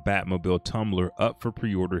 Batman Batmobile Tumbler up for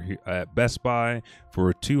pre-order at Best Buy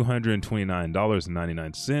for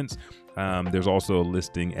 $229.99. There's also a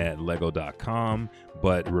listing at lego.com,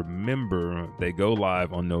 but remember, they go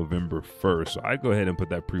live on November 1st. So I'd go ahead and put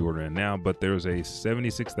that pre-order in now, but there's a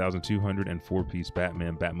 76,204 piece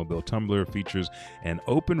Batman Batmobile Tumbler. Features an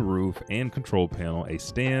open roof and control panel, a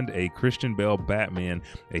stand, a Christian Bale Batman,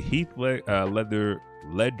 a Heath Ledger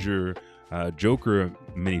Joker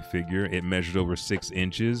minifigure. It measures over 6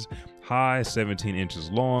 inches high, 17 inches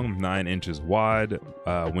long, 9 inches wide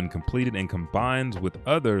when completed, and combines with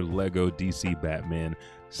other Lego DC Batman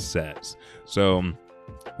sets. So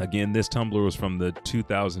again, this tumbler was from the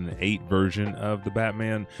 2008 version of the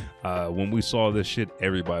Batman. When we saw this shit,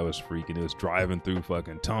 everybody was freaking. It was driving through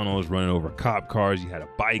fucking tunnels, running over cop cars. You had a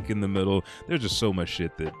bike in the middle. There's just so much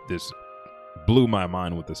shit that this blew my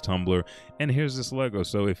mind with this tumbler. And here's this Lego.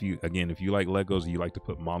 So if you like Legos, you like to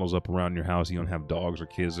put models up around your house, you don't have dogs or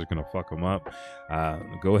kids that are gonna fuck them up,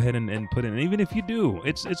 go ahead and put it in. Even if you do,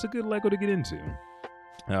 it's a good Lego to get into.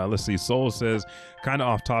 Let's see. Soul says, kind of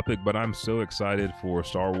off topic, but I'm so excited for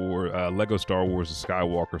Lego Star Wars The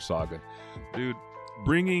Skywalker Saga. Dude,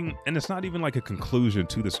 and it's not even like a conclusion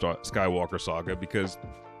to the Skywalker Saga because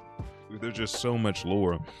there's just so much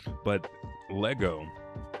lore, but Lego,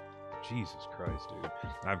 Jesus Christ, dude.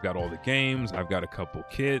 I've got all the games. I've got a couple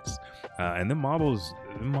kits. And the models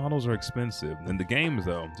are expensive. And the games,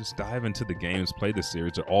 though, just dive into the games. Play the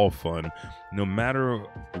series. They're all fun. No matter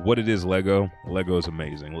what it is, Lego is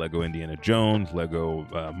amazing. Lego Indiana Jones, Lego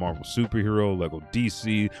Marvel Superhero, Lego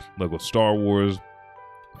DC, Lego Star Wars.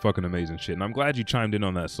 Fucking amazing shit. And I'm glad you chimed in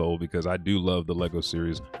on that, Soul, because I do love the Lego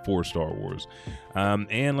series for Star Wars.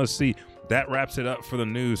 And let's see. That wraps it up for the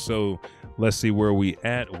news. So let's see where we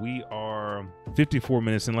at. We are 54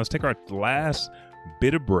 minutes in. Let's take our last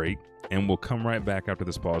bit of break, and we'll come right back after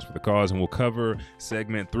this pause for the cause, and we'll cover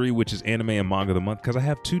segment 3, which is anime and manga of the month, because I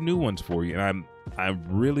have 2 new ones for you, and I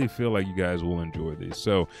really feel like you guys will enjoy these.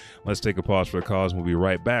 So let's take a pause for the cause, and we'll be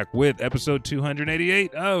right back with episode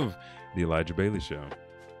 288 of The Elijah Bailey Show.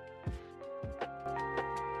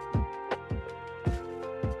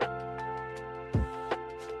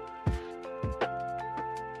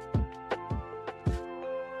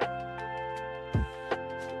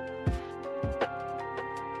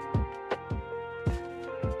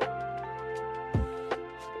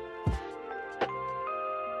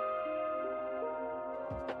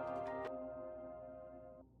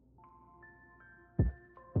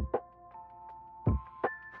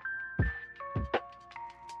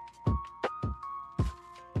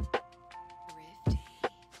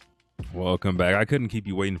 Welcome back. I couldn't keep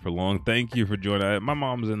you waiting for long. Thank you for joining. My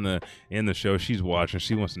mom's in the show. She's watching.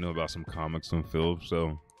 She wants to know about some comics and films,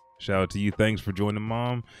 so Shout out to you. Thanks for joining,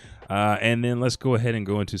 Mom. And then let's go ahead and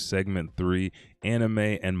go into segment 3, anime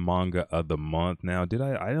and manga of the month. Now, I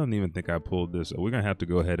don't even think I pulled this. We're going to have to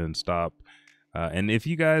go ahead and stop. And if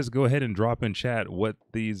you guys go ahead and drop in chat what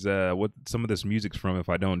some of this music's from if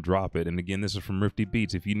I don't drop it. And again, this is from Rifty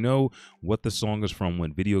Beats. If you know what the song is from,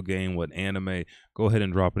 what video game, what anime, go ahead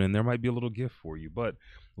and drop it in. There might be a little gift for you. But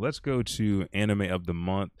let's go to anime of the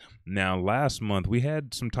month. Now, last month we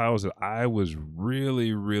had some titles that I was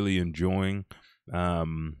really, really enjoying.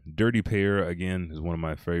 Dirty Pair, again, is one of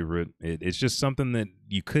my favorite. It's just something that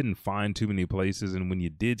you couldn't find too many places, and when you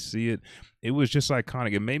did see it, it was just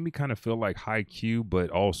iconic. It made me kind of feel like Haikyuu, but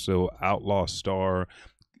also Outlaw Star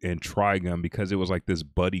and Trigun, because it was like this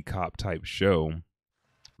buddy cop type show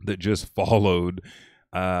that just followed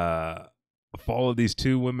these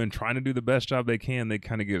two women trying to do the best job they can. They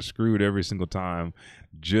kind of get screwed every single time,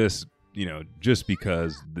 just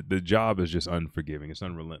because the job is just unforgiving. It's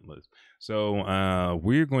unrelentless. So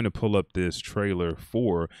we're going to pull up this trailer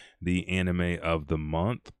for the anime of the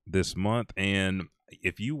month this month. And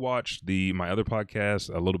if you watched my other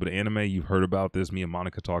podcast, A Little Bit of Anime, you've heard about this. Me and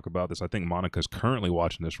Monica talk about this. I think Monica's currently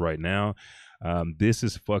watching this right now. This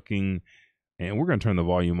is fucking... And we're going to turn the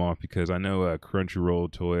volume off because I know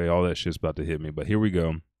Crunchyroll, Toei, all that shit's about to hit me. But here we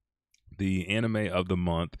go. The anime of the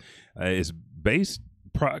month is based...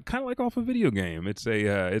 kind of like off a video game.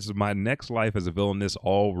 It's my next life as a villainess.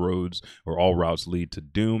 All routes lead to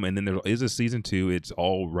Doom, and then there is a season 2. It's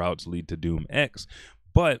all routes lead to Doom X.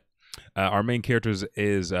 But our main character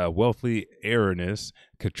is wealthy heiress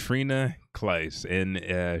Katrina Kleiss,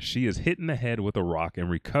 and she is hit in the head with a rock and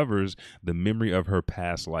recovers the memory of her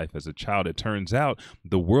past life as a child. It turns out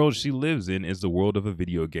the world she lives in is the world of a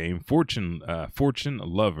video game, Fortune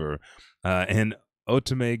Lover, and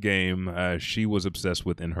Otome game she was obsessed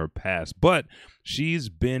with in her past, but she's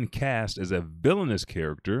been cast as a villainous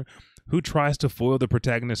character who tries to foil the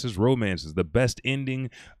protagonist's romances. The best ending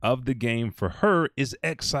of the game for her is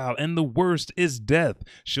exile, and the worst is death.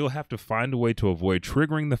 She'll have to find a way to avoid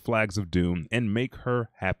triggering the flags of doom and make her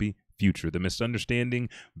happy future. The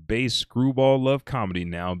misunderstanding-based screwball love comedy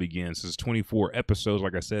now begins. This is 24 episodes.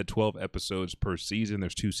 Like I said, 12 episodes per season.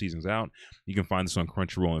 There's 2 seasons out. You can find this on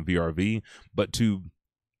Crunchyroll and VRV. But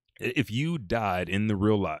if you died in the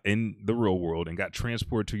real world and got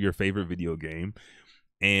transported to your favorite video game,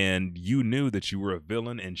 and you knew that you were a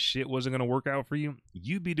villain and shit wasn't going to work out for you,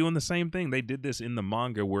 you'd be doing the same thing. They did this in the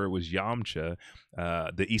manga where it was Yamcha,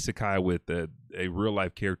 the isekai with a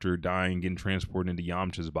real-life character dying, getting transported into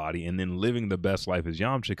Yamcha's body, and then living the best life as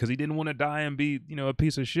Yamcha because he didn't want to die and be, a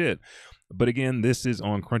piece of shit. But again, this is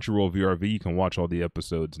on Crunchyroll VRV. You can watch all the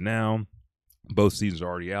episodes now. Both seasons are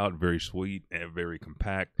already out. Very sweet and very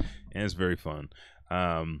compact, and it's very fun.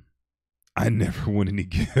 I never won any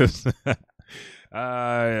gifts.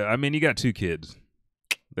 You got 2 kids.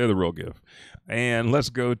 They're the real gift. And let's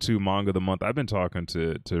go to manga of the month. I've been talking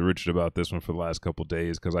to Richard about this one for the last couple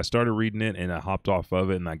days because I started reading it and I hopped off of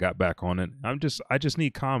it and I got back on it. I just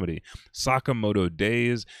need comedy. Sakamoto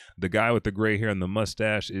Days. The guy with the gray hair and the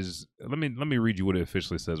mustache is. Let me read you what it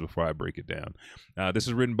officially says before I break it down. This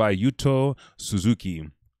is written by Yuto Suzuki.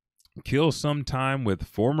 Kill some time with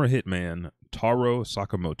former hitman Taro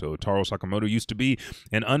Sakamoto. Taro Sakamoto used to be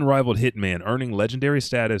an unrivaled hitman, earning legendary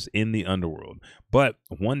status in the underworld. But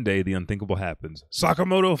one day, the unthinkable happens.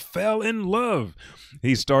 Sakamoto fell in love.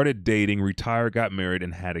 He started dating, retired, got married,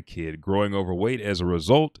 and had a kid, growing overweight as a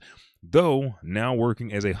result. Though now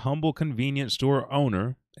working as a humble convenience store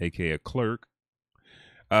owner, aka clerk,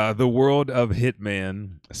 the world of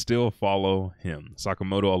Hitman still follow him.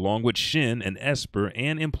 Sakamoto, along with Shin, an Esper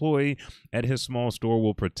and employee at his small store,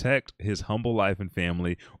 will protect his humble life and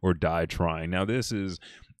family or die trying. Now, this is,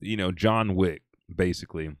 John Wick,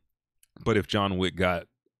 basically. But if John Wick got,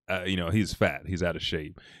 he's fat. He's out of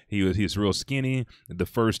shape. He's real skinny. The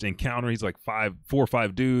first encounter, he's like 4 or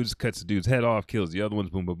 5 dudes, cuts the dude's head off, kills the other ones,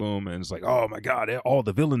 boom, boom, boom. And it's like, oh my God, all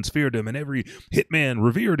the villains feared him and every hitman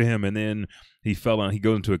revered him. And then he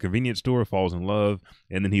goes into a convenience store, falls in love,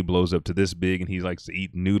 and then he blows up to this big and he likes to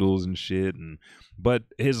eat noodles and shit. But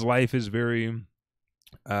his life is very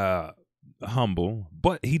humble,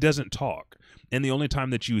 but he doesn't talk. And the only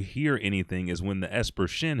time that you hear anything is when the Esper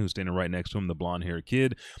Shin, who's standing right next to him, the blonde-haired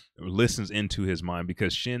kid, listens into his mind,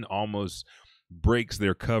 because Shin almost breaks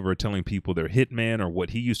their cover telling people they're hitman or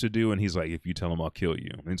what he used to do. And he's like, if you tell him, I'll kill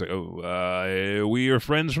you. And he's like, we are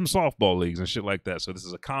friends from softball leagues and shit like that. So this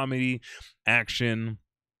is a comedy, action,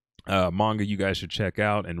 manga you guys should check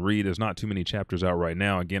out and read. There's not too many chapters out right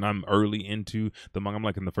now. Again, I'm early into the manga. I'm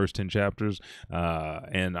like in the first 10 chapters,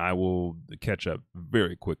 and I will catch up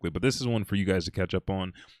very quickly. But this is one for you guys to catch up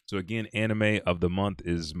on. So again, anime of the month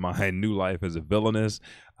is My New Life as a Villainess,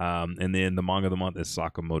 and then the manga of the month is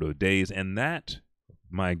Sakamoto Days. And that,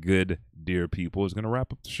 my good dear people, is going to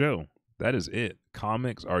wrap up the show. That is it.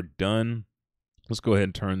 Comics are done. Let's go ahead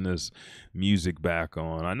and turn this music back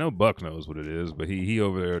on. I know Buck knows what it is, but he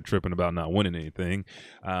over there tripping about not winning anything.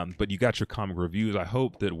 But you got your comic reviews. I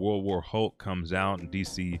hope that World War Hulk comes out in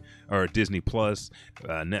DC or Disney Plus,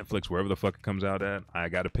 Netflix, wherever the fuck it comes out at. I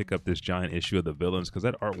got to pick up this giant issue of the villains because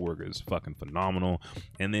that artwork is fucking phenomenal.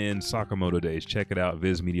 And then Sakamoto Days, check it out.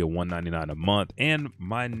 Viz Media $1.99 a month. And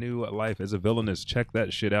My New Life as a Villainess, check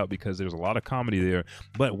that shit out because there's a lot of comedy there.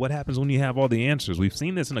 But what happens when you have all the answers? We've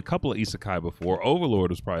seen this in a couple of isekai before. Overlord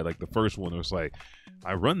was probably like the first one that was like,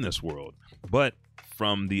 I run this world, but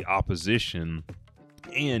from the opposition,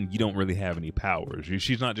 and you don't really have any powers.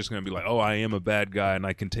 She's not just going to be like, oh, I am a bad guy and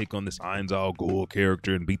I can take on this Ainzal Ghoul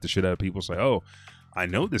character and beat the shit out of people. Say, oh, I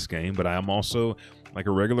know this game, but I am also like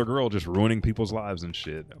a regular girl just ruining people's lives and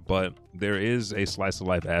shit. But there is a slice of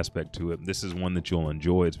life aspect to it. This is one that you'll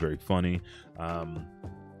enjoy. It's very funny.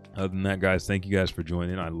 Other than that, guys, thank you guys for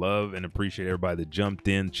joining. I love and appreciate everybody that jumped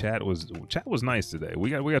in. Chat was nice today. We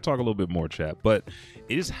got to talk a little bit more, chat. But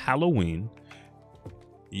it is Halloween.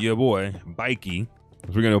 Your boy Mikey.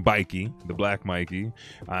 We're gonna go Mikey, the Black Mikey.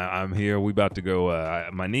 I'm here. We about to go.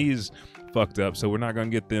 My knees fucked up, so we're not gonna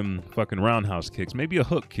get them fucking roundhouse kicks. Maybe a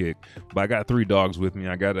hook kick. But I got 3 dogs with me.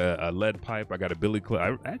 I got a lead pipe. I got a billy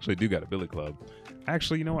club. I actually do got a billy club.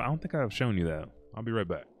 Actually, you know what? I don't think I've shown you that. I'll be right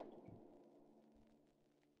back.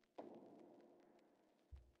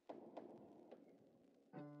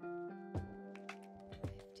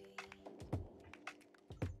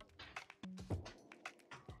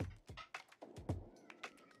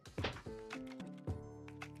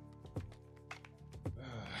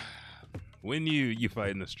 When you fight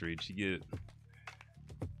in the streets, you get,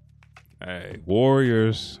 hey,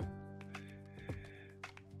 warriors.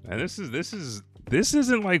 And this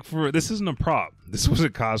isn't like this isn't a prop. This was a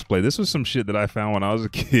cosplay. This was some shit that I found when I was a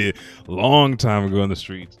kid, a long time ago in the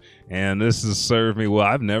streets. And this has served me well.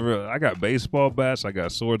 I got baseball bats, I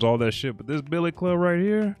got swords, all that shit. But this billy club right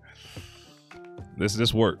here,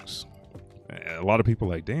 this works. A lot of people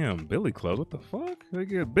like, damn, billy club, what the fuck? They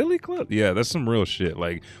get billy club? Yeah, that's some real shit.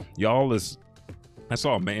 Like, I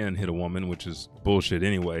saw a man hit a woman, which is bullshit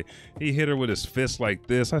anyway. He hit her with his fist like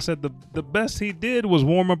this. I said the best he did was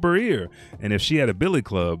warm up her ear. And if she had a billy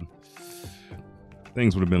club,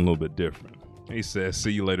 things would have been a little bit different. He says,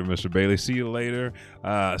 see you later, Mr. Bailey. See you later.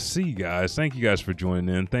 See you guys. Thank you guys for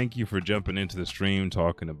joining in. Thank you for jumping into the stream,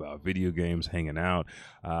 talking about video games, hanging out.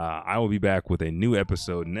 I will be back with a new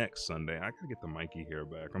episode next Sunday. I gotta get the Mikey hair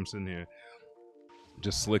back. I'm sitting here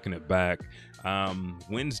just slicking it back.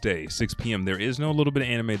 Wednesday, 6 p.m. There is no little bit of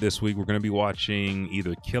anime this week. We're going to be watching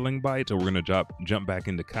either Killing Bites or we're going to jump back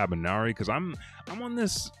into Kabanari because I'm on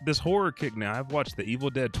this horror kick now. I've watched The Evil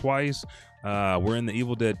Dead twice. We're in The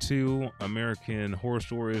Evil Dead 2 American Horror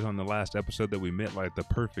Stories on the last episode that we met, like the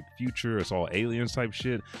perfect future. It's all aliens type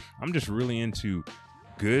shit. I'm just really into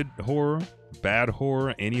good horror, bad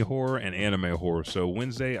horror, any horror, and anime horror. So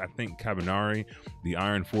Wednesday, I think Kabanari, The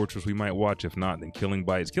Iron Fortress we might watch. If not, then Killing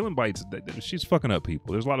Bites. Killing Bites, she's fucking up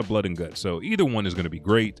people. There's a lot of blood and guts. So either one is going to be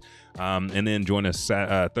great. And then join us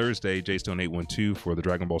Thursday, JStone812 for the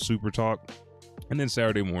Dragon Ball Super Talk. And then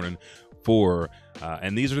Saturday morning for,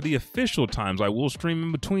 and these are the official times. I will stream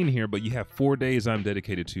in between here, but you have 4 days I'm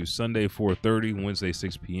dedicated to: Sunday 4:30, Wednesday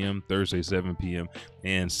 6 p.m., Thursday 7 p.m.,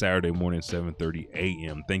 and Saturday morning 7:30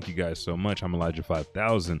 a.m. Thank you guys so much. I'm Elijah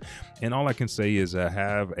 5000, and all I can say is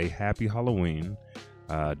have a happy Halloween.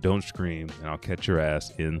 Don't scream, and I'll catch your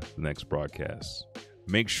ass in the next broadcast.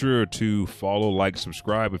 Make sure to follow, like,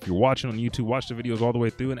 subscribe. If you're watching on YouTube, watch the videos all the way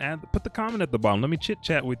through and put the comment at the bottom. Let me chit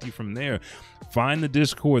chat with you from there. Find the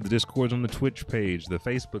Discord. The Discord's on the Twitch page, the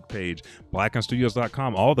Facebook page,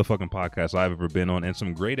 blackenstudios.com. All the fucking podcasts I've ever been on and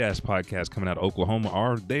some great ass podcasts coming out of Oklahoma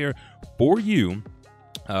are there for you.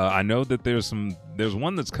 I know that there's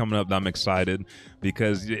one that's coming up that I'm excited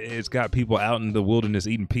because it's got people out in the wilderness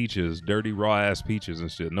eating peaches, dirty raw ass peaches and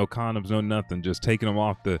shit. No condoms, no nothing, just taking them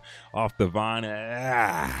off the vine,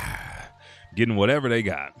 getting whatever they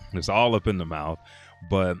got. It's all up in the mouth.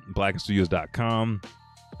 But blackenstudios.com.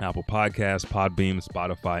 Apple Podcasts, Podbean,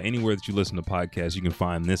 Spotify, anywhere that you listen to podcasts, you can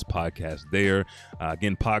find this podcast there.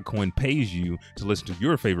 Again, Podcoin pays you to listen to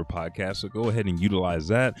your favorite podcast, so go ahead and utilize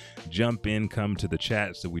that. Jump in, come to the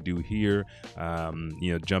chats that we do here.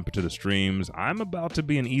 Jump into the streams. I'm about to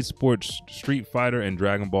be an esports Street Fighter and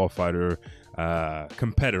Dragon Ball Fighter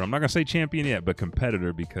competitor. I'm not gonna say champion yet, but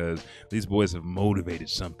competitor, because these boys have motivated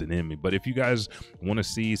something in me. But if you guys want to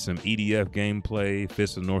see some EDF gameplay,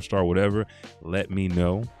 Fist of North Star, whatever, let me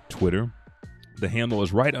know. Twitter. The handle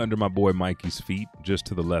is right under my boy Mikey's feet, just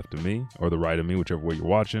to the left of me, or the right of me, whichever way you're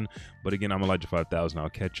watching. But again, I'm Elijah 5000. I'll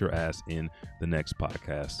catch your ass in the next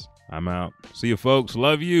podcast. I'm out. See you, folks.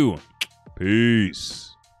 Love you. Peace.